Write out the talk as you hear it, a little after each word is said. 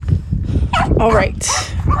All right.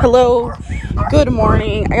 Hello. Good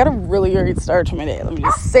morning. I got a really great start to my day. Let me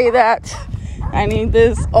just say that. I need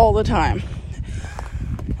this all the time.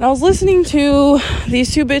 And I was listening to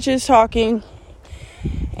these two bitches talking,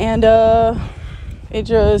 and it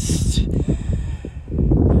just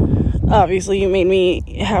obviously made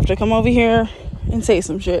me have to come over here and say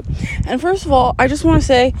some shit. And first of all, I just want to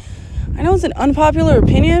say, I know it's an unpopular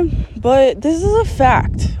opinion, but this is a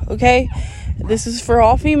fact, okay? This is for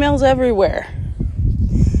all females everywhere.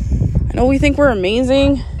 I know we think we're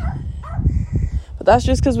amazing, but that's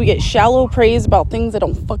just because we get shallow praise about things that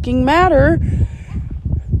don't fucking matter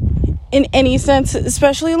in any sense,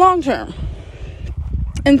 especially long term.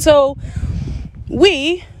 And so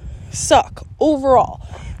we suck overall.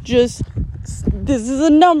 Just, this is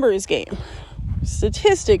a numbers game.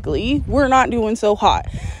 Statistically, we're not doing so hot.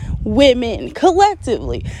 Women,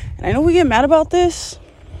 collectively. And I know we get mad about this.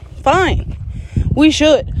 Fine. We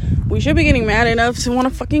should be getting mad enough to want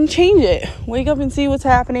to fucking change it. Wake up and see what's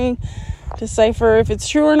happening. Decipher if it's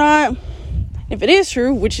true or not. If it is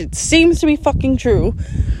true, which it seems to be fucking true,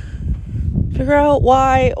 figure out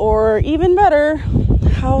why, or even better,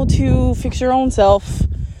 how to fix your own self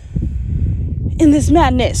in this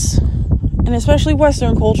madness. And especially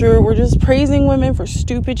Western culture, we're just praising women for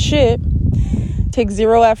stupid shit. Takes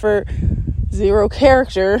zero effort, zero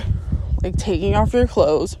character, like taking off your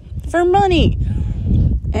clothes for money.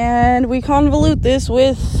 And we convolute this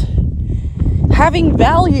with having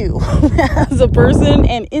value as a person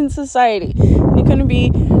and in society. And it couldn't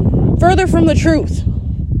be further from the truth.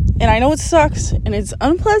 And I know it sucks and it's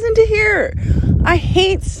unpleasant to hear. I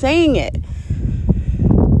hate saying it.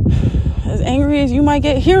 As angry as you might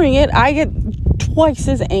get hearing it, I get twice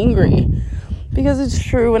as angry. Because it's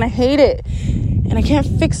true and I hate it. And I can't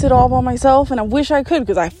fix it all by myself. And I wish I could,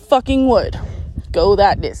 because I fucking would go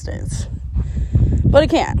that distance. But I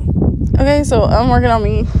can't. Okay, so I'm working on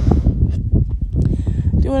me.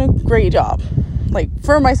 Doing a great job. Like,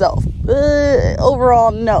 for myself.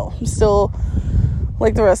 Overall, no. I'm still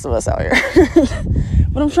like the rest of us out here.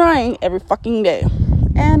 But I'm trying every fucking day.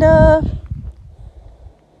 And,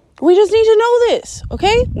 we just need to know this.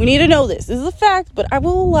 Okay? We need to know this. This is a fact, but I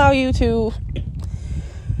will allow you to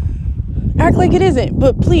act like it isn't.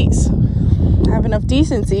 But please, have enough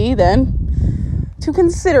decency then to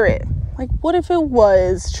consider it. Like, what if it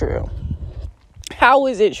was true? How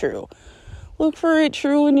is it true? Look for it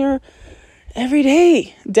true in your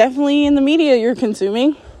everyday. Definitely in the media you're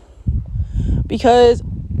consuming. Because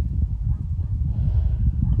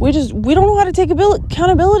we don't know how to take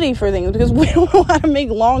accountability for things. Because we don't know how to make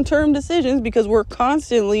long-term decisions. Because we're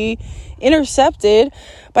constantly intercepted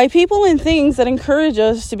by people and things that encourage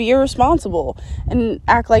us to be irresponsible and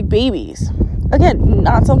act like babies. Again,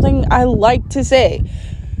 not something I like to say.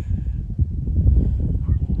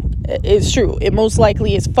 It's true. It most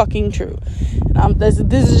likely is fucking true. This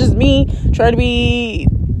is just me trying to be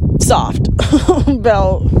soft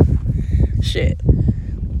about shit.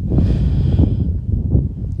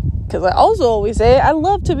 Because I also always say I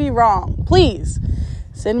love to be wrong. Please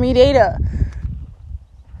send me data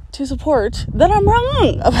to support that I'm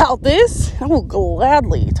wrong about this. I will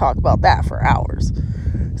gladly talk about that for hours.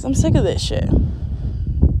 Because I'm sick of this shit.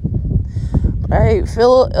 But I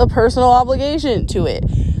feel a personal obligation to it.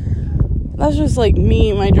 That's just like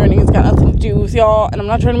me. My journey has got nothing to do with y'all. And I'm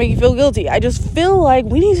not trying to make you feel guilty. I just feel like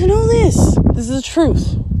we need to know this. This is the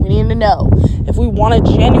truth. We need to know. If we want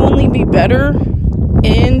to genuinely be better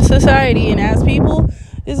in society and as people,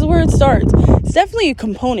 this is where it starts. It's definitely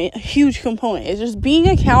a huge component. It's just being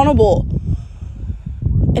accountable.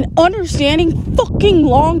 And understanding fucking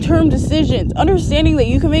long-term decisions. Understanding that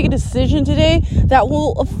you can make a decision today that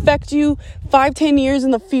will affect you 5-10 years in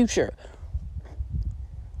the future.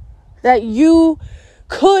 That you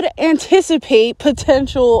could anticipate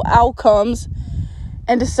potential outcomes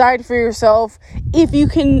and decide for yourself if you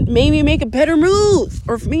can maybe make a better move,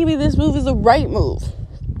 or if maybe this move is the right move.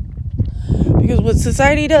 Because what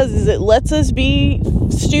society does is it lets us be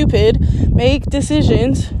stupid, make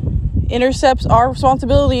decisions, intercepts our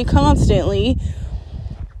responsibility constantly,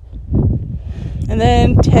 and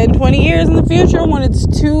then 10-20 years in the future, when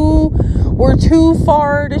we're too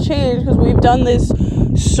far to change because we've done this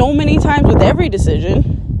so many times with every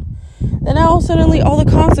decision, then now suddenly all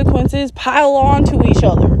the consequences pile on to each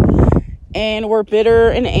other, and we're bitter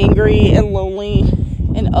and angry and lonely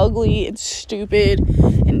and ugly and stupid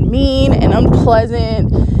and mean and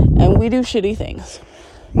unpleasant, and we do shitty things.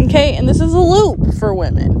 Okay? And this is a loop for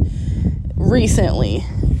women recently.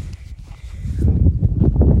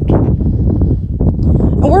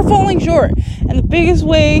 And we're falling short. And the biggest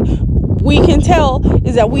way we can tell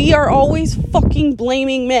is that we are always fucking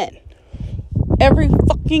blaming men. every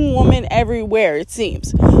fucking woman everywhere, it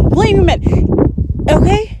seems. Blaming men.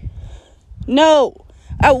 Okay? No.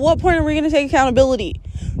 At what point are we going to take accountability?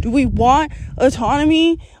 Do we want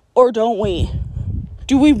autonomy or don't we?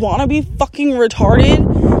 Do we want to be fucking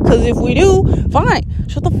retarded? Because if we do, fine.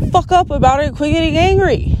 Shut the fuck up about it. Quit getting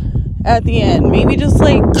angry at the end. Maybe just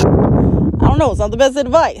like, I don't know, it's not the best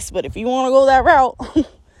advice, but if you want to go that route,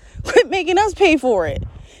 quit making us pay for it.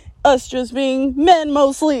 Us just being men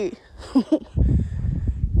mostly.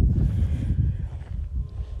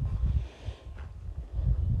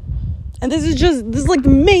 And this is like the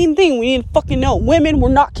main thing we need to fucking know. Women, we're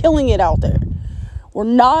not killing it out there. We're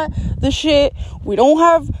not the shit. We don't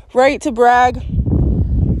have right to brag.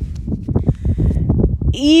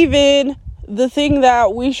 Even the thing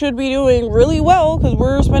that we should be doing really well, because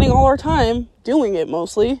we're spending all our time doing it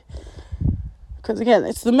mostly. Because again,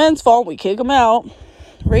 it's the men's fault. We kick them out.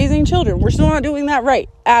 Raising children. We're still not doing that right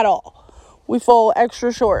at all. We fall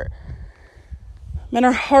extra short. Men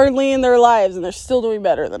are hardly in their lives and they're still doing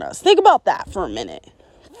better than us. Think about that for a minute.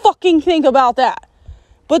 Fucking think about that.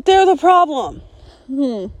 But they're the problem.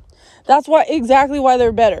 That's exactly why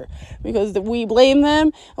they're better. Because we blame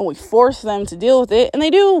them and we force them to deal with it. And they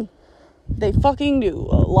do. They fucking do.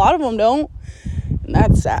 A lot of them don't. And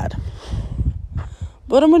that's sad.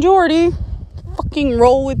 But a majority fucking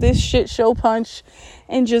roll with this shit show punch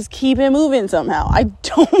and just keep it moving somehow. I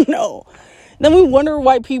don't know. Then we wonder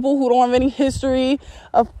why people who don't have any history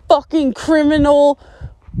of fucking criminal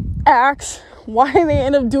acts, why they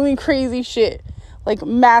end up doing crazy shit. Like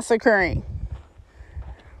massacring.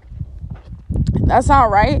 That's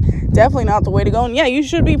not right. Definitely not the way to go. And yeah, you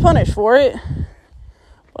should be punished for it.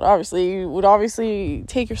 But obviously, you would obviously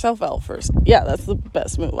take yourself out first. Yeah, that's the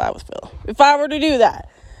best move, I would feel. If I were to do that.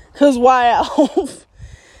 Because why else?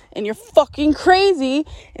 And you're fucking crazy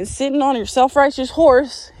and sitting on your self-righteous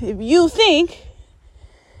horse if you think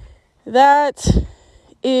that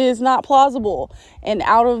is not plausible and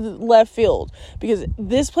out of left field. Because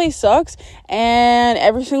this place sucks and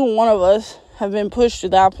every single one of us have been pushed to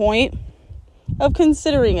that point of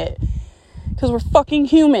considering it. Because we're fucking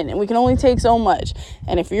human and we can only take so much.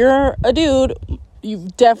 And if you're a dude,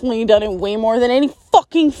 you've definitely done it way more than any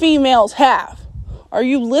fucking females have. Are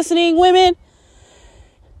you listening, women?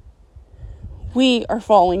 We are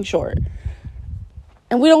falling short.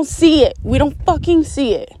 And we don't see it. We don't fucking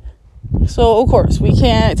see it. So, of course, we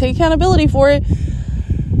can't take accountability for it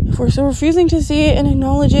if we're still refusing to see it and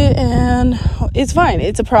acknowledge it. And it's fine.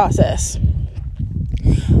 It's a process.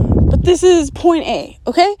 But this is point A,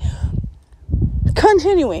 okay?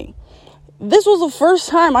 Continuing. This was the first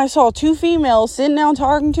time I saw two females sitting down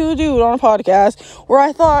talking to a dude on a podcast where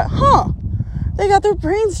I thought, they got their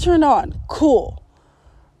brains turned on. Cool.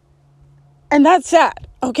 And that's sad,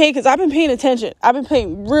 okay? Because I've been paying attention. I've been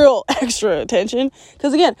paying real extra attention.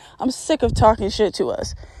 Because, again, I'm sick of talking shit to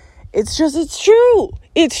us. It's true.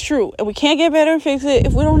 It's true. And we can't get better and fix it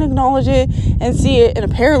if we don't acknowledge it and see it. And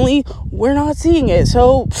apparently, we're not seeing it.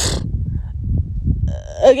 So,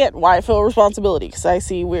 again, why I feel responsibility? Because I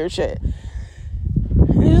see weird shit.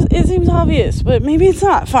 It seems obvious, but maybe it's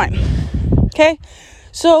not. Fine. Okay?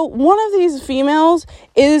 So one of these females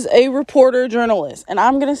is a reporter journalist. And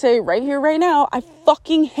I'm going to say right here, right now, I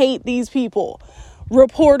fucking hate these people.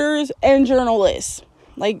 Reporters and journalists.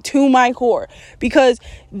 Like, to my core. Because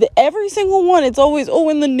every single one, it's always,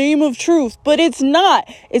 in the name of truth. But it's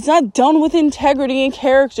not. It's not done with integrity and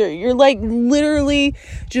character. You're, like, literally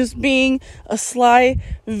just being a sly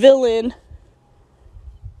villain.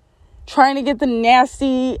 Trying to get the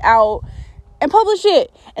nasty out and publish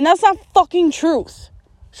it. And that's not fucking truth.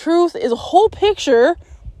 Truth is a whole picture,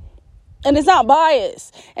 and it's not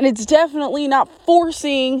biased, and it's definitely not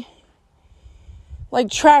forcing like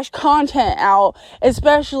trash content out,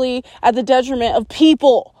 especially at the detriment of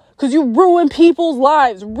people, because you ruin people's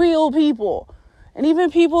lives, real people, and even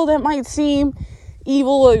people that might seem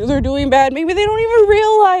evil or they're doing bad, maybe they don't even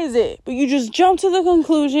realize it, but you just jump to the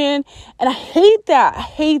conclusion. And I hate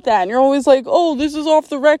that. And you're always like, this is off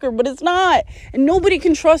the record, but it's not, and nobody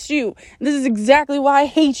can trust you. And this is exactly why I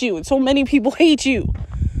hate you, and so many people hate you.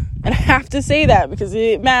 And I have to say that because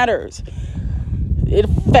it matters. It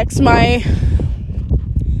affects my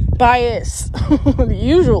bias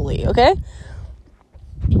usually. Okay,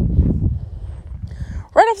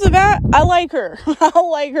 right off the bat, I like her. I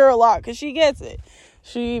like her a lot because she gets it.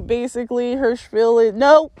 She basically, her spiel is,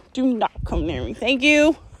 no, do not come near me. Thank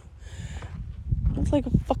you. It's like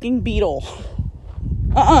a fucking beetle.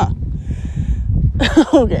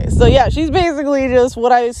 Okay, so yeah, she's basically just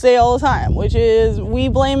what I say all the time, which is we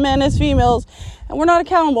blame men as females and we're not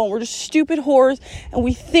accountable. We're just stupid whores and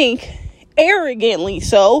we think arrogantly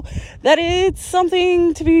so, that it's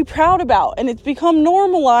something to be proud about, and it's become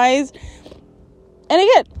normalized. And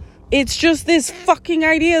again, it's just this fucking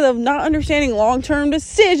idea of not understanding long-term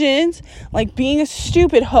decisions, like being a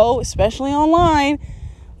stupid hoe, especially online,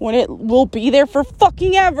 when it will be there for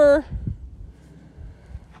fucking ever.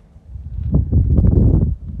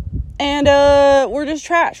 And we're just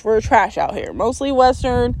trash. We're trash out here. Mostly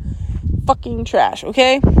Western fucking trash,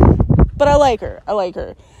 okay? But I like her.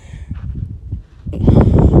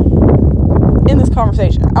 In this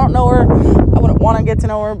conversation. I don't know her. I wouldn't want to get to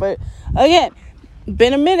know her. But again,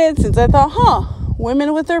 been a minute since I thought,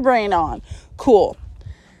 women with their brain on. Cool.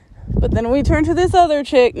 But then we turn to this other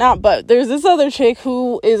chick. There's this other chick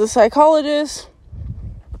who is a psychologist.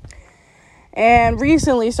 And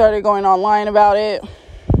recently started going online about it.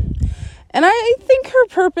 And I think her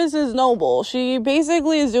purpose is noble. She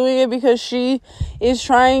basically is doing it because she is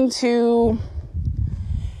trying to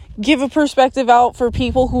give a perspective out for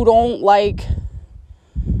people who don't like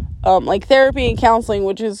therapy and counseling,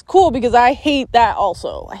 which is cool because I hate that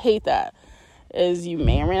also. I hate that. As you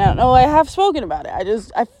may or may not know, I have spoken about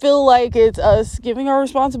it. I feel like it's us giving our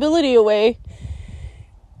responsibility away,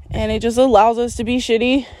 and it just allows us to be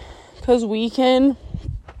shitty because we can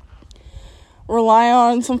rely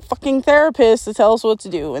on some fucking therapist to tell us what to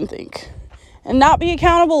do and think and not be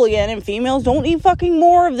accountable again. And females don't need fucking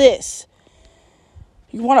more of this.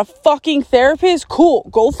 You want a fucking therapist? Cool.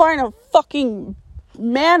 Go find a fucking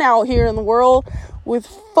man out here in the world with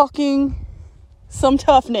fucking some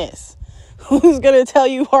toughness who's gonna tell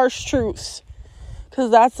you harsh truths, because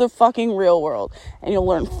that's the fucking real world, and you'll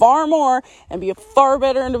learn far more and be a far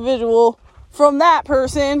better individual from that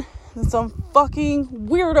person than some fucking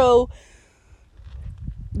weirdo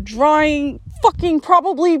drawing fucking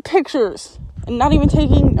probably pictures and not even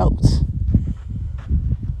taking notes.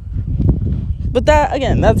 But that,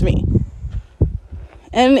 again, that's me.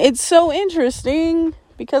 And it's so interesting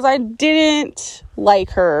because I didn't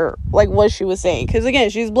like her, like what she was saying, because again,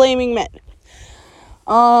 she's blaming men.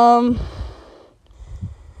 And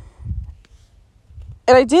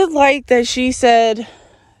I did like that she said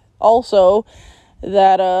also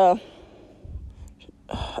that I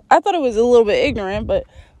thought it was a little bit ignorant, but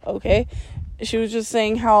okay. She was just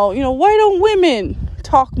saying how, why don't women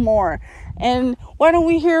talk more? And why don't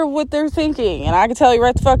we hear what they're thinking? And I can tell you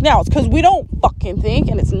right the fuck now, it's because we don't fucking think,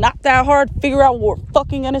 and it's not that hard to figure out what we're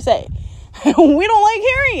fucking gonna say. We don't like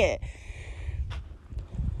hearing it.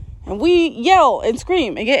 And we yell and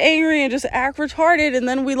scream and get angry and just act retarded, and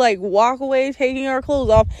then we walk away taking our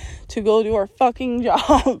clothes off to go do our fucking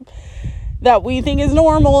job that we think is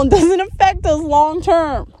normal and doesn't affect us long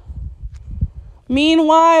term.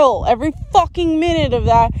 Meanwhile, every fucking minute of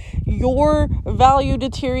that, your value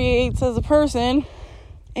deteriorates as a person,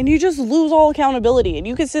 and you just lose all accountability. And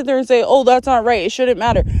you can sit there and say, oh, that's not right, it shouldn't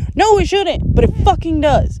matter. No, it shouldn't, but it fucking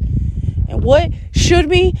does. And what should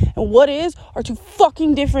be and what is are two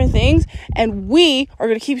fucking different things, and we are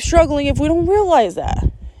going to keep struggling if we don't realize that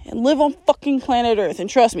and live on fucking planet Earth. And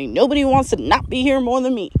trust me, nobody wants to not be here more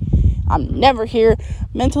than me. I'm never here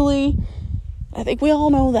mentally. I think we all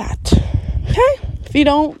know that. Okay? If you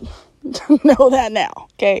don't know that now,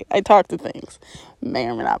 okay? I talk to things. May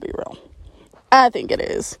or may not be real. I think it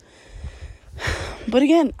is. But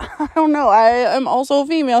again, I don't know. I am also a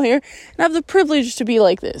female here, and I have the privilege to be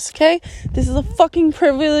like this, okay? This is a fucking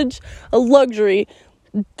privilege, a luxury,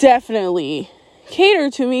 definitely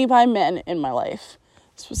catered to me by men in my life.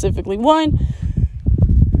 Specifically one.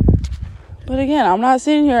 But again, I'm not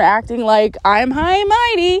sitting here acting like I'm high and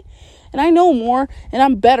mighty and I know more and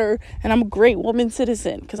I'm better and I'm a great woman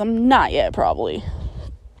citizen, because I'm not yet, probably.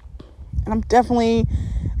 And I'm definitely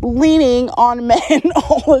leaning on men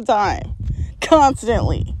all the time,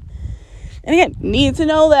 constantly. And again, need to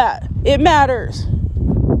know that it matters,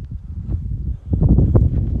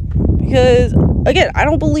 because again, I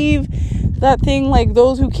don't believe that thing like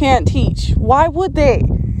those who can't teach. Why would they?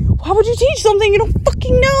 Why would you teach something you don't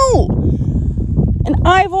fucking know? And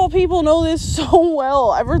I, of all people, know this so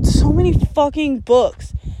well. I've read so many fucking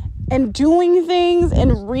books. And doing things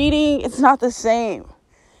and reading, it's not the same.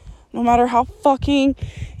 No matter how fucking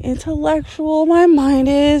intellectual my mind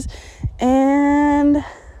is and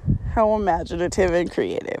how imaginative and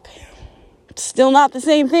creative. It's still not the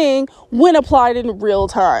same thing when applied in real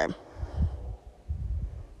time.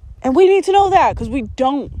 And we need to know that, because we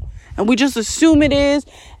don't. And we just assume it is.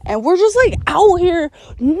 And we're just out here,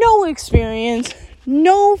 no experience,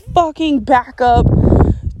 no fucking backup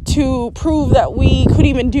to prove that we could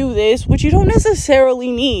even do this, which you don't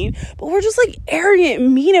necessarily need, but we're just arrogant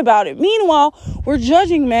and mean about it. Meanwhile, we're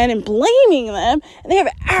judging men and blaming them, and they have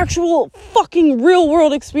actual fucking real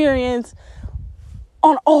world experience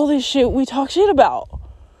on all this shit we talk shit about.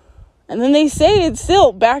 And then they say it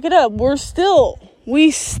still, back it up. We still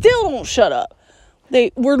don't shut up.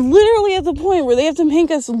 We're literally at the point where they have to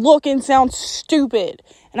make us look and sound stupid.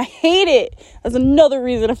 And I hate it. That's another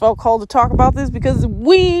reason I felt called to talk about this, because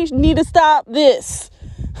we need to stop this.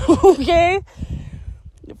 Okay?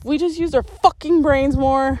 If we just used our fucking brains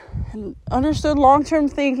more and understood long-term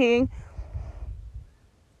thinking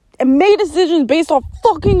and made decisions based off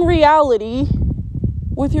fucking reality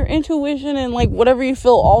with your intuition and like whatever you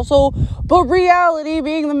feel also, but reality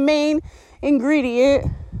being the main ingredient,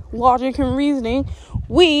 logic and reasoning,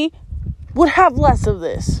 we would have less of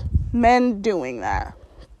this. Men doing that.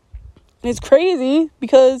 And it's crazy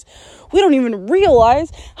because we don't even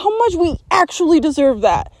realize how much we actually deserve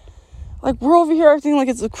that. Like, we're over here acting like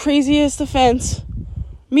it's the craziest offense.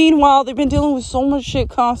 Meanwhile, they've been dealing with so much shit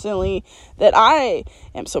constantly that I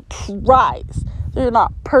am surprised they're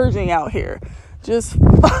not purging out here. Just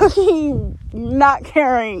fucking not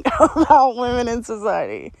caring about women in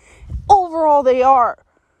society. Overall, they are.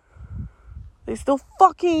 They still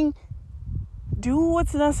fucking do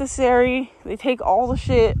what's necessary. They take all the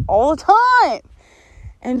shit all the time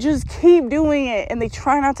and just keep doing it, and they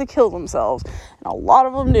try not to kill themselves, and a lot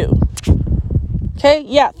of them do. Okay,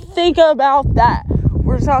 yeah, think about that.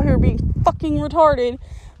 We're just out here being fucking retarded.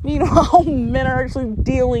 Meanwhile, men are actually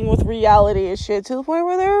dealing with reality and shit to the point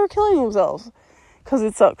where they're killing themselves because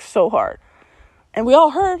it sucks so hard. And we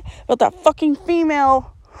all heard about that fucking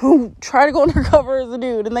female who tried to go undercover as a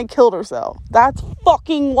dude and then killed herself. That's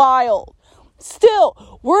fucking wild.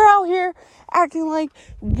 Still, we're out here acting like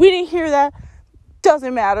we didn't hear that.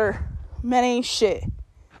 Doesn't matter. Men ain't shit.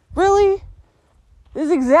 Really? This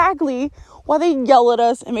is exactly why they yell at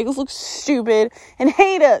us and make us look stupid and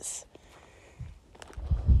hate us.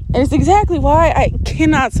 And it's exactly why I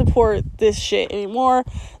cannot support this shit anymore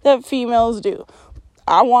that females do.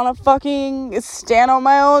 I want to fucking stand on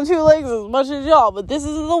my own two legs as much as y'all, but this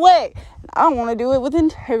is the way. I want to do it with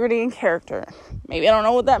integrity and character. Maybe I don't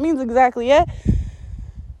know what that means exactly yet,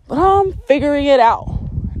 but I'm figuring it out.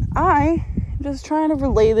 I am just trying to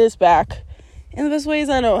relay this back in the best ways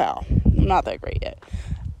I know how. I'm not that great yet.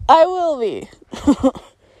 I will be.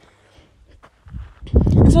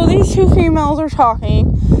 And so these two females are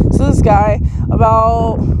talking to this guy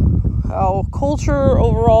about how culture,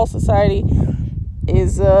 overall society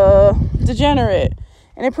is degenerate,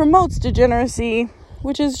 and it promotes degeneracy,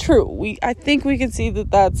 which is true. I think we can see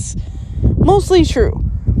that that's mostly true.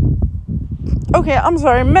 Okay, I'm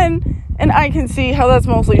sorry, men, and I can see how that's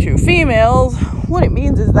mostly true. Females, what it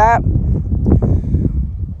means is that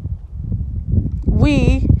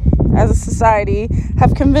we, as a society,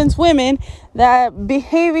 have convinced women that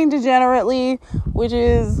behaving degenerately, which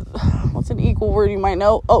is, what's an equal word you might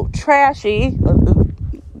know? Oh, trashy,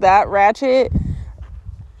 that, ratchet,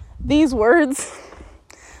 these words,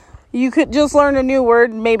 you could just learn a new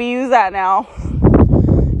word, maybe use that now.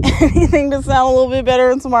 Anything to sound a little bit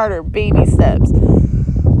better and smarter, baby steps.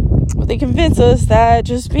 But they convince us that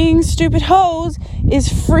just being stupid hoes is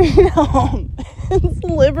freedom. It's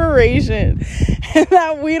liberation. And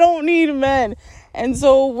that we don't need men. And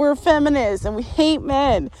so we're feminists and we hate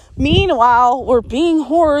men. Meanwhile, we're being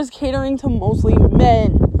whores catering to mostly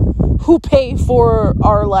men who pay for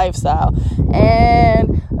our lifestyle.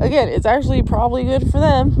 And again, it's actually probably good for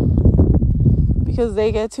them because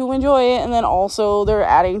they get to enjoy it, and then also they're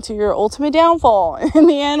adding to your ultimate downfall in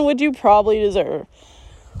the end, which you probably deserve.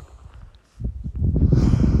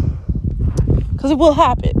 Because it will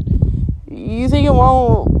happen. You think it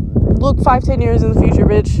won't? Look 5-10 years in the future,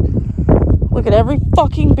 bitch. Look at every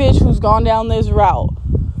fucking bitch who's gone down this route.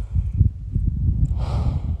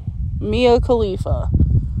 Mia Khalifa.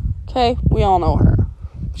 Okay, we all know her.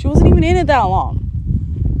 She wasn't even in it that long.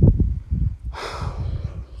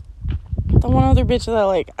 The one other bitch that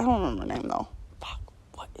I don't remember her name though. Fuck,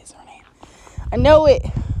 what is her name? I know it.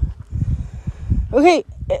 Okay,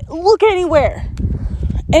 look anywhere.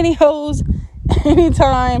 Any hoes,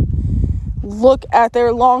 anytime. Look at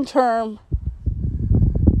their long-term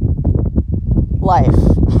life.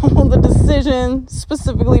 The decision,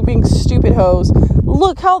 specifically being stupid hoes.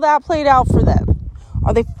 Look how that played out for them.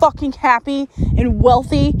 Are they fucking happy and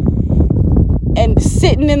wealthy and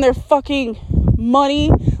sitting in their fucking money?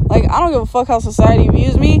 Like, I don't give a fuck how society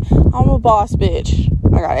views me. I'm a boss bitch.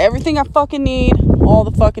 I got everything I fucking need all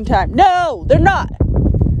the fucking time. No, they're not.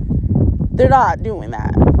 They're not doing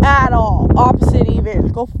that at all. Opposite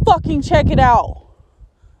even. Go fucking check it out.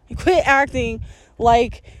 And quit acting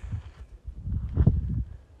like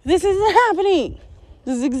this isn't happening.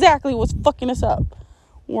 This is exactly what's fucking us up.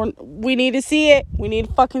 We need to see it. We need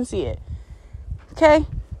to fucking see it. Okay?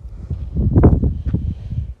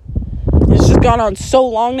 gone on so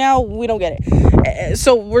long now, we don't get it.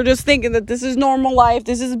 So we're just thinking that this is normal life,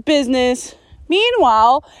 this is business.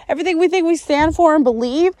 Meanwhile, everything we think we stand for and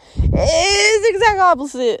believe is the exact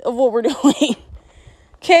opposite of what we're doing.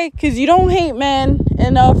 Okay? Because you don't hate men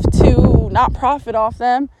enough to not profit off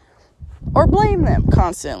them or blame them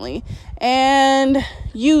constantly and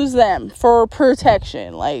use them for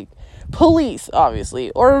protection, like police,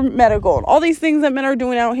 obviously, or medical, and all these things that men are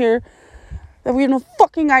doing out here that we have no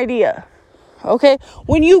fucking idea. Okay,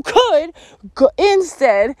 when you could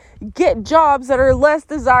instead get jobs that are less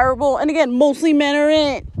desirable, and again, mostly men are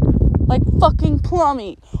in, like fucking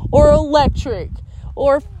plumbing or electric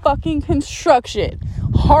or fucking construction.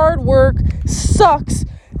 Hard work sucks.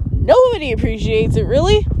 Nobody appreciates it,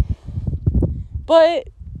 really. But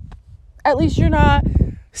at least you're not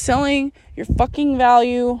selling your fucking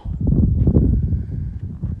value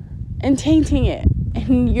and tainting it.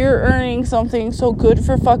 And you're earning something so good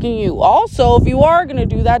for fucking you. Also, if you are going to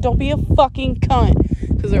do that, don't be a fucking cunt.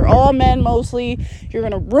 Because they're all men mostly. You're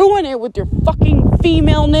going to ruin it with your fucking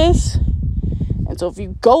femaleness. And so if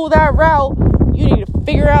you go that route, you need to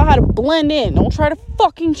figure out how to blend in. Don't try to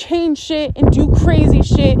fucking change shit and do crazy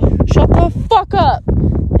shit. Shut the fuck up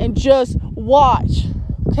and just watch.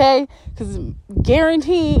 Okay? Because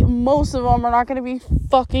guarantee most of them are not going to be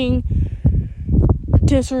fucking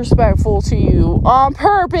disrespectful to you on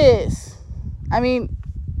purpose. I mean,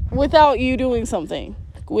 without you doing something,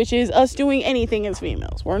 which is us doing anything as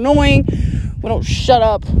females. We're annoying. We don't shut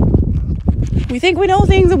up. We think we know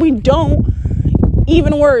things and we don't.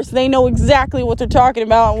 Even worse, they know exactly what they're talking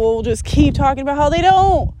about, and we'll just keep talking about how they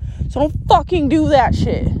don't. So don't fucking do that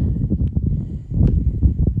shit.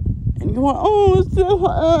 And you're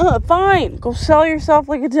going, fine. Go sell yourself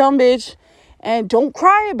like a dumb bitch and don't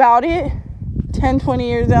cry about it 10, 20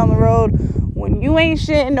 years down the road when you ain't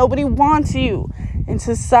shit and nobody wants you. And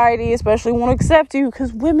society especially won't accept you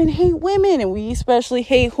because women hate women, and we especially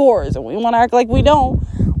hate whores, and we want to act like we don't,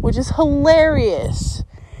 which is hilarious.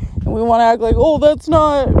 And we want to act like, oh, that's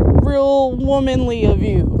not real womanly of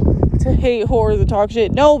you to hate whores and talk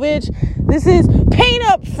shit. No, bitch. This is pain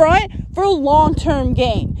up front for long-term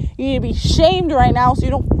gain. You need to be shamed right now so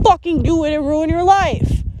you don't fucking do it and ruin your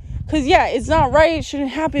life. Because, yeah, it's not right. It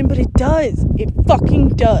shouldn't happen, but it does. It fucking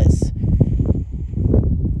does.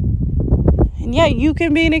 And, yeah, you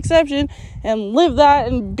can be an exception and live that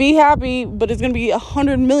and be happy, but it's going to be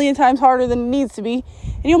 100 million times harder than it needs to be.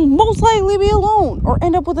 And you'll most likely be alone or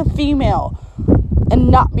end up with a female and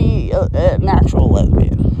not be an actual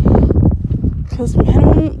lesbian. Because men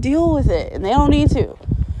don't deal with it and they don't need to.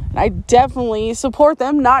 And I definitely support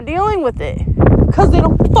them not dealing with it because they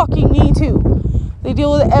don't fucking need to. They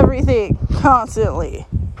deal with everything constantly.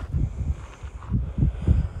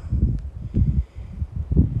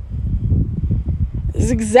 This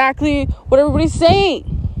is exactly what everybody's saying.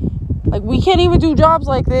 Like, we can't even do jobs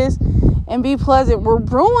like this and be pleasant. We're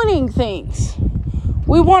ruining things.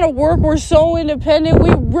 We want to work. We're so independent.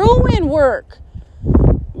 We ruin work.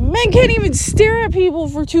 Men can't even stare at people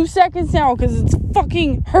for 2 seconds now because it's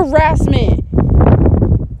fucking harassment.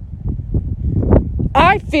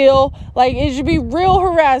 I feel like it should be real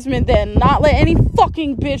harassment then. Not let any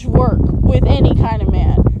fucking bitch work with any kind of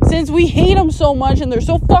man. Since we hate them so much and they're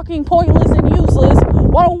so fucking pointless and useless,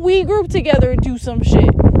 why don't we group together and do some shit?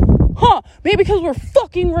 Huh, maybe because we're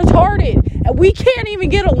fucking retarded and we can't even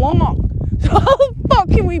get along. So how the fuck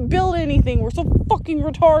can we build anything? We're so fucking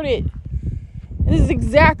retarded. And this is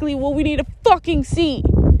exactly what we need to fucking see.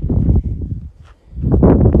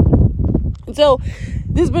 And so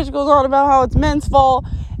this bitch goes on about how it's men's fault,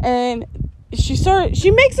 and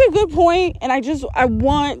she makes a good point, and I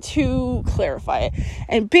want to clarify it.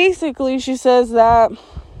 And basically she says that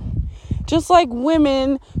just like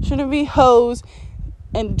women shouldn't be hoes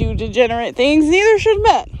and do degenerate things, neither should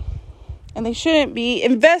men. And they shouldn't be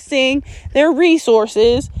investing their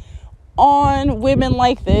resources on women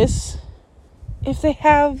like this if they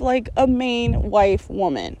have like a main wife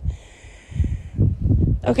woman.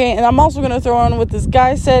 Okay, and I'm also going to throw on what this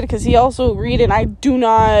guy said, because he also agreed, and I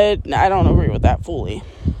don't agree with that fully.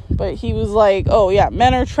 But he was like, oh yeah,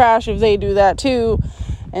 men are trash if they do that too,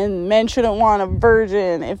 and men shouldn't want a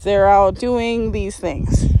virgin if they're out doing these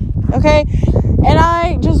things. Okay? And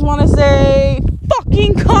I just want to say,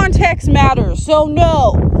 fucking context matters. So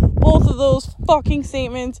no, both of those fucking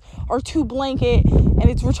statements are too blanket, and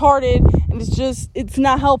it's retarded, and it's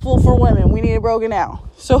not helpful for women. We need it broken out.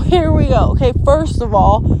 So here we go. Okay, first of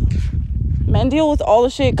all, men deal with all the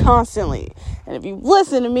shit constantly. And if you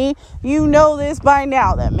listen to me, you know this by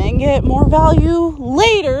now, that men get more value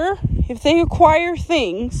later if they acquire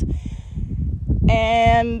things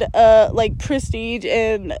and like prestige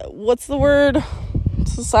and what's the word,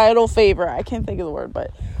 societal favor, I can't think of the word,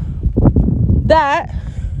 but that.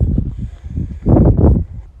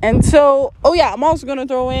 And so, oh yeah, I'm also gonna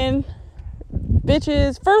throw in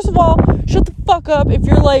bitches. First of all, shut the fuck up if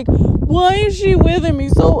you're like, why is she with him?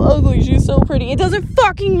 He's so ugly, she's so pretty. It doesn't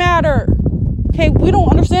fucking matter. Okay, we don't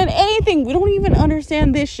understand anything. We don't even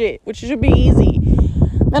understand this shit, which should be easy.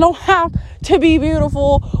 They don't have to be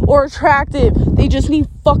beautiful or attractive. They just need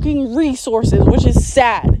fucking resources, which is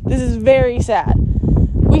sad. This is very sad.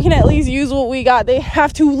 We can at least use what we got. They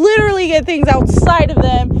have to literally get things outside of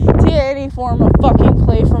them to get any form of fucking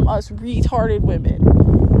play from us retarded women.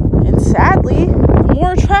 And sadly, the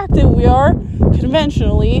more attractive we are,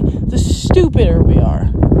 conventionally, the stupider we are.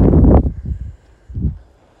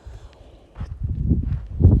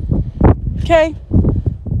 Okay?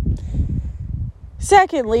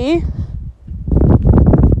 Secondly,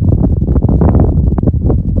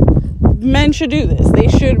 men should do this. They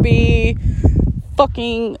should be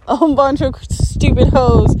fucking a bunch of stupid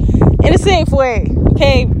hoes in a safe way.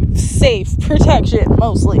 Okay? Safe. Protection,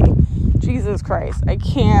 mostly. Jesus Christ. I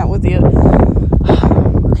can't with you.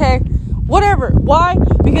 Okay? Whatever. Why?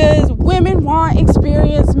 Because women want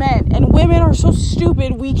experienced men. And women are so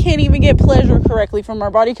stupid, we can't even get pleasure correctly from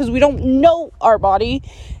our body because we don't know our body.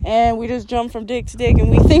 And we just jump from dick to dick and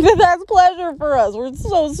we think that that's pleasure for us. We're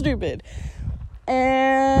so stupid.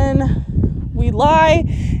 And we lie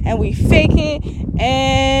and we fake it.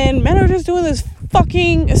 And men are just doing this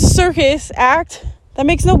fucking circus act that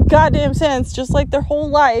makes no goddamn sense, just like their whole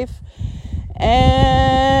life.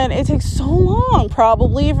 And it takes so long,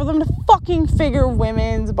 probably, for them to fucking figure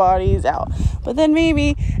women's bodies out. But then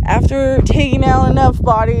maybe after taking out enough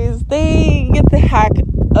bodies, they get the hack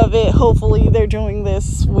of it. Hopefully, they're doing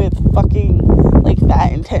this with fucking, like,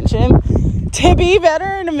 that intention to be better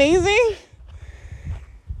and amazing.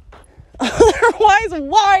 Otherwise,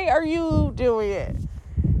 why are you doing it?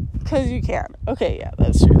 Because you can. Okay, yeah,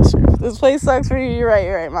 that's true. This place sucks for you. You're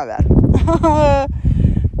right. My bad.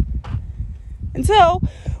 And so,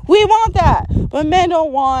 we want that. But men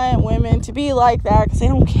don't want women to be like that because they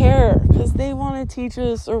don't care. Because they want to teach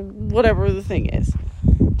us or whatever the thing is.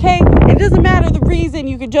 Okay? It doesn't matter the reason.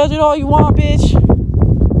 You can judge it all you want, bitch.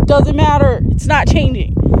 Doesn't matter. It's not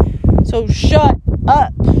changing. So, shut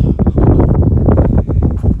up.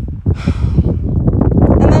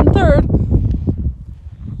 And then third,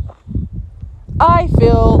 I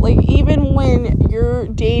feel like even when you're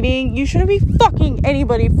dating, you shouldn't be fucking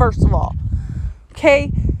anybody, first of all.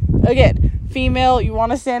 Okay? Again, female, you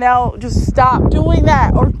want to stand out, just stop doing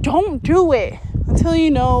that. Or don't do it until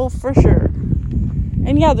you know for sure.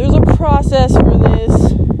 And yeah, there's a process for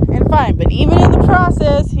this. And fine, but even in the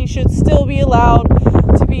process, he should still be allowed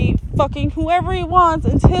to be fucking whoever he wants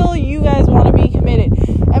until you guys want to be committed.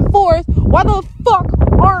 And fourth, why the fuck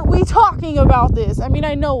aren't we talking about this? I mean,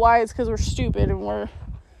 I know why. It's because we're stupid and we're...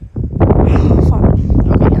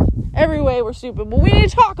 Okay, yeah. Every way we're stupid. But we need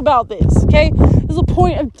to talk about this, okay? This is the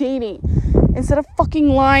point of dating. Instead of fucking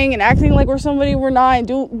lying and acting like we're somebody we're not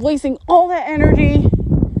and wasting all that energy.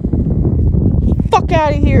 Fuck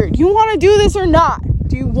out of here. Do you want to do this or not?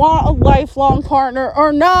 Do you want a lifelong partner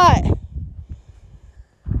or not?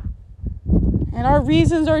 And our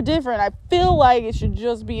reasons are different. I feel like it should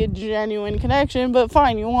just be a genuine connection. But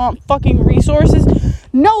fine, you want fucking resources?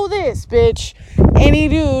 Know this, bitch. Any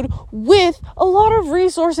dude with a lot of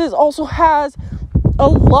resources also has a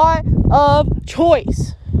lot of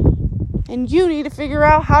choice. And you need to figure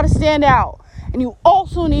out how to stand out. And you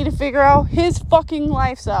also need to figure out his fucking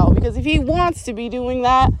lifestyle. Because if he wants to be doing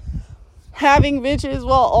that, having bitches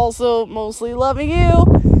while also mostly loving you,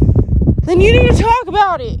 then you need to talk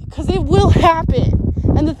about it. Because it will happen.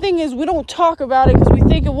 And the thing is, we don't talk about it because we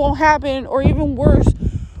think it won't happen. Or even worse,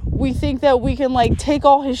 we think that we can, like, take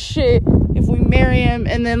all his shit if we marry him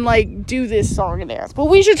and then, like, do this song and dance. But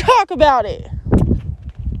we should talk about it.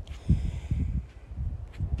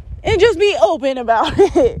 And just be open about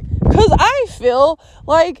it. Because I feel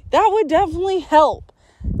like that would definitely help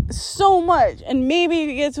so much. And maybe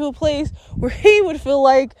to get to a place where he would feel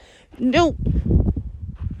like, nope,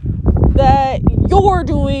 that you're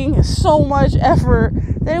doing so much effort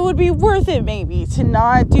that it would be worth it maybe to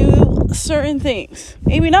not do certain things.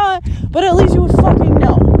 Maybe not, but at least you would fucking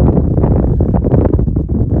know.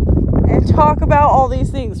 And talk about all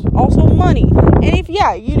these things. Also money. And if,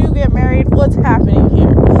 yeah, you do get married, what's happening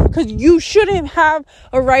here? Because you shouldn't have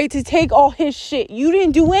a right to take all his shit. You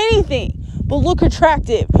didn't do anything but look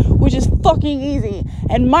attractive, which is fucking easy.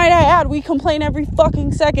 And might I add, we complain every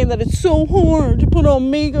fucking second that it's so hard to put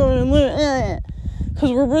on makeup and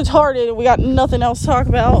because we're retarded and we got nothing else to talk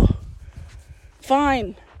about.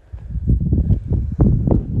 fine.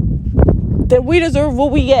 Then we deserve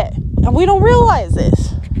what we get. And we don't realize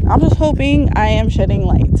this. I'm just hoping I am shedding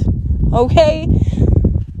light. Okay?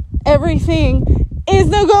 Everything is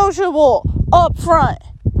negotiable up front.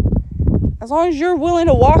 As long as you're willing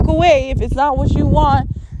to walk away, if it's not what you want,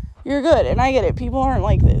 you're good. And I get it. People aren't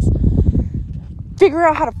like this. Figure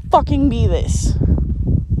out how to fucking be this.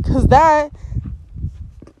 Because that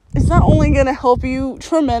is not only going to help you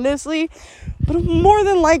tremendously, but it'll more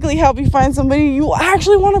than likely help you find somebody you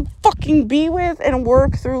actually want to fucking be with and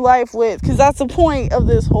work through life with. Because that's the point of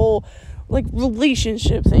this whole, like,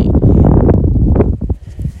 relationship thing.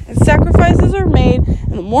 And sacrifices are made,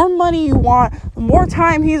 and the more money you want, the more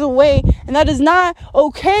time he's away, and that does not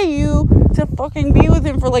okay you to fucking be with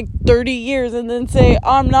him for like 30 years and then say,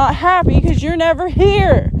 I'm not happy because you're never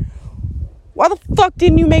here. Why the fuck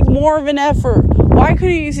didn't you make more of an effort? Why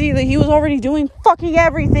couldn't you see that he was already doing fucking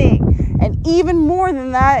everything? And even more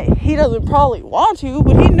than that, he doesn't probably want to,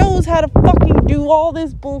 but he knows how to fucking do all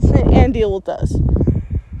this bullshit and deal with us.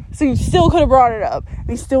 So you still could have brought it up, and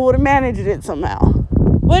he still would have managed it somehow.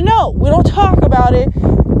 But no, we don't talk about it,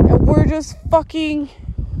 and we're just fucking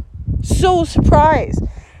so surprised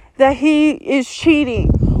that he is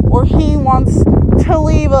cheating or he wants to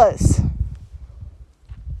leave us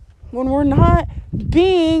when we're not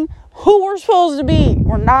being who we're supposed to be.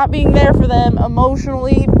 We're not being there for them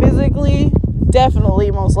emotionally, physically,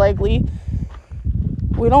 definitely, most likely.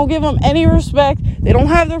 We don't give them any respect. They don't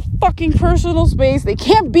have their fucking personal space. They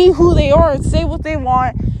can't be who they are and say what they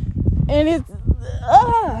want. And it's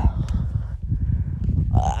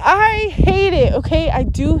I hate it, okay? I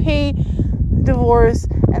do hate divorce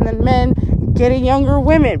and then men getting younger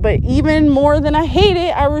women, but even more than I hate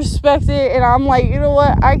it, I respect it, and I'm like, you know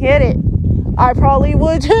what? I get it. I probably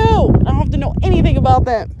would too. I don't have to know anything about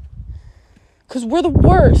them. Because we're the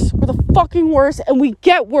worst. We're the fucking worst, and we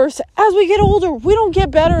get worse as we get older. We don't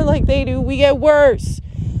get better like they do. We get worse.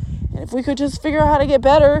 And if we could just figure out how to get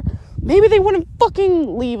better, maybe they wouldn't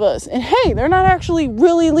fucking leave us. And hey, they're not actually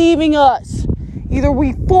really leaving us. Either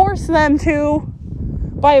we force them to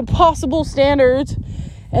by impossible standards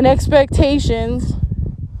and expectations.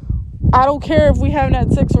 I don't care if we haven't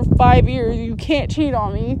had sex for 5 years. You can't cheat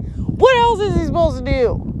on me. What else is he supposed to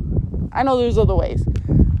do? I know there's other ways.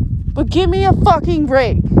 But give me a fucking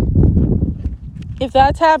break. If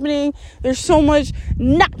that's happening, there's so much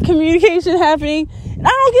not communication happening. And I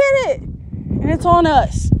don't get it. And it's on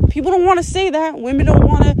us. People don't want to say that. Women don't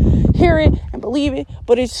want to hear it and believe it.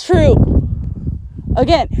 But it's true.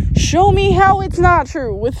 Again, show me how it's not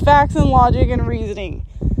true with facts and logic and reasoning.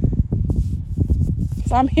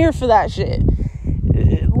 Because I'm here for that shit.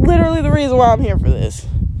 Literally the reason why I'm here for this.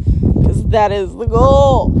 Because that is the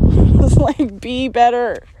goal. It's like, be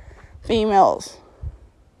better, females.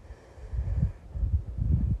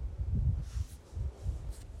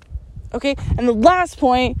 Okay, and the last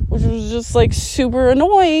point, which was just like super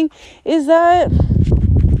annoying, is that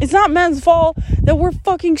it's not men's fault that we're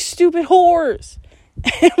fucking stupid whores.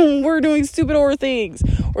 And we're doing stupid whore things.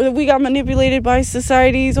 Or that we got manipulated by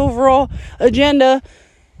society's overall agenda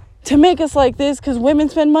to make us like this, because women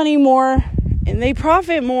spend money more and they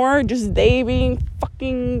profit more. Just they being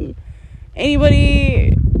fucking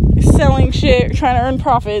anybody selling shit, trying to earn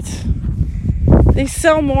profits. They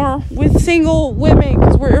sell more with single women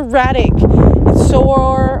because we're erratic. And so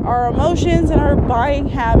are our emotions and our buying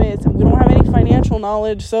habits. And we don't have any financial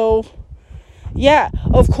knowledge. So, yeah,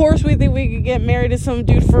 of course we think we could get married to some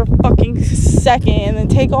dude for a fucking second and then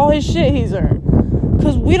take all his shit he's earned.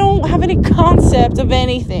 Because we don't have any concept of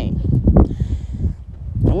anything.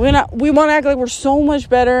 We want to act like we're so much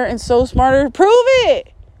better and so smarter. Prove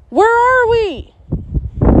it! Where are we?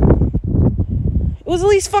 It was at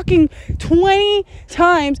least fucking 20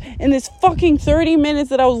 times in this fucking 30 minutes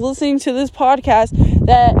that I was listening to this podcast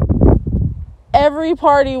that every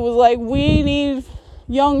party was like, we need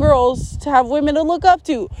young girls to have women to look up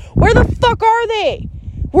to. Where the fuck are they?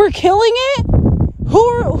 We're killing it?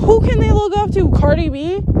 Who can they look up to? Cardi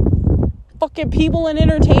B? Fucking people in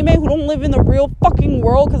entertainment who don't live in the real fucking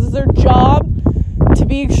world because it's their job to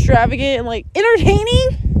be extravagant and like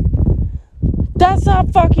entertaining? That's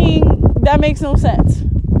not fucking... That makes no sense.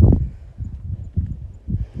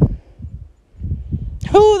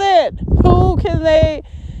 Who then? Who can they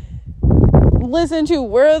listen to?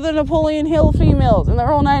 Where are the Napoleon Hill females and the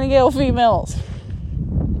Earl Nightingale females?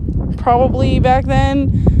 Probably back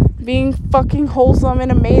then being fucking wholesome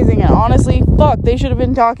and amazing. And honestly, fuck, they should have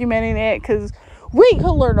been documenting it because we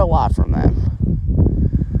could learn a lot from them.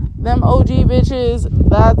 Them OG bitches,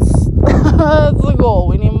 that's the goal.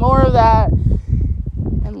 We need more of that.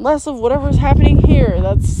 Less of whatever's happening here.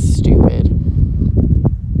 That's stupid.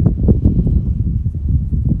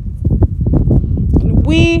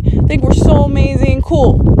 we think we're so amazing.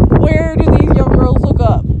 Cool. Where do these young girls look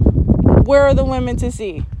up? Where are the women to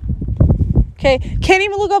see? Okay, can't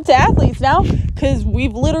even look up to athletes now, because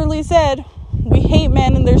we've literally said we hate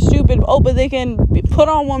men and they're stupid. Oh, but they can put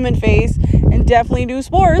on woman face and definitely do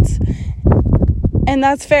sports, and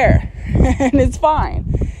that's fair, and it's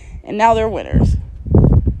fine. And now they're winners.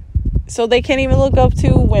 So they can't even look up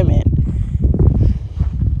to women.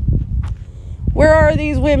 Where are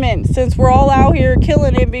these women, since we're all out here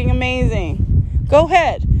killing it, being amazing? Go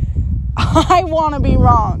ahead. I want to be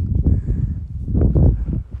wrong.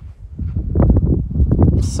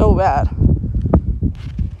 So bad.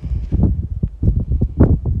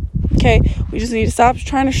 Okay, we just need to stop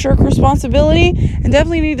trying to shirk responsibility, and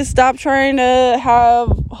definitely need to stop trying to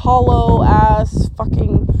have hollow ass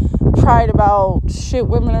fucking pride about shit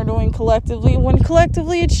women are doing collectively, when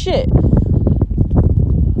collectively it's shit.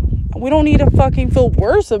 We don't need to fucking feel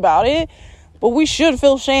worse about it, but we should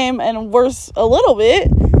feel shame and worse a little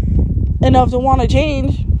bit, enough to want to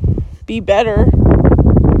change, be better,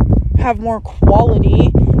 have more quality,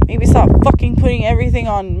 maybe stop fucking putting everything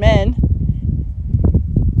on men,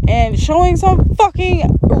 and showing some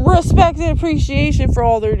fucking respect and appreciation for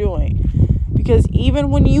all they're doing. Because even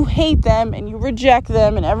when you hate them and you reject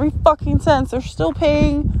them in every fucking sense, they're still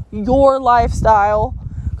paying your lifestyle,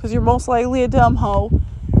 because you're most likely a dumb hoe.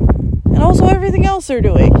 And also everything else they're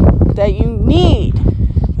doing that you need,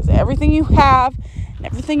 because everything you have and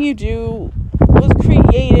everything you do was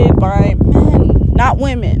created by men, not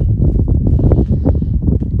women.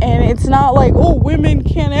 And it's not like, oh, women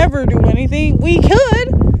can't ever do anything. We could,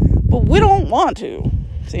 but we don't want to,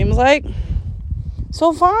 seems like.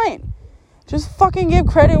 So fine, just fucking give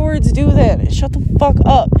credit where it's due then, and shut the fuck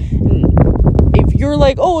up. And if you're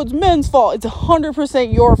like, oh, it's men's fault, it's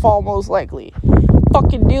 100% your fault, most likely.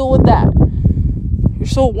 Fucking deal with that. You're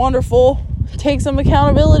so wonderful. Take some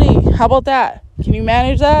accountability. How about that? Can you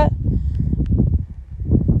manage that?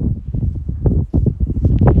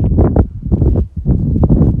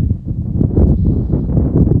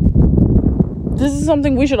 This is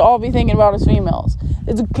something we should all be thinking about as females.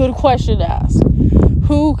 It's a good question to ask.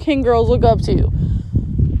 Who can girls look up to?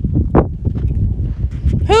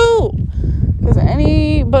 Who? Because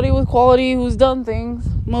anybody with quality who's done things,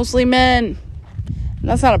 mostly men. And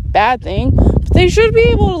that's not a bad thing, but they should be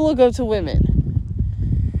able to look up to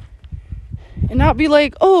women and not be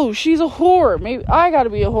like, oh, she's a whore, maybe I gotta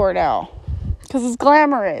be a whore now because it's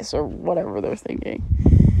glamorous, or whatever they're thinking.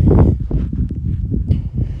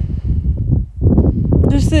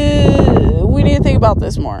 We need to think about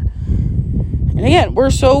this more. And again, we're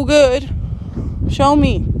so good. Show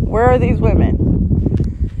me, where are these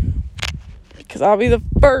women? Because I'll be the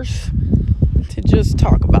first to just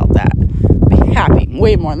talk about that. Happy,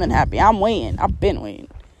 way more than happy. I'm waiting. I've been waiting,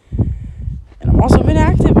 and I've also been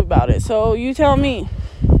active about it. So you tell me.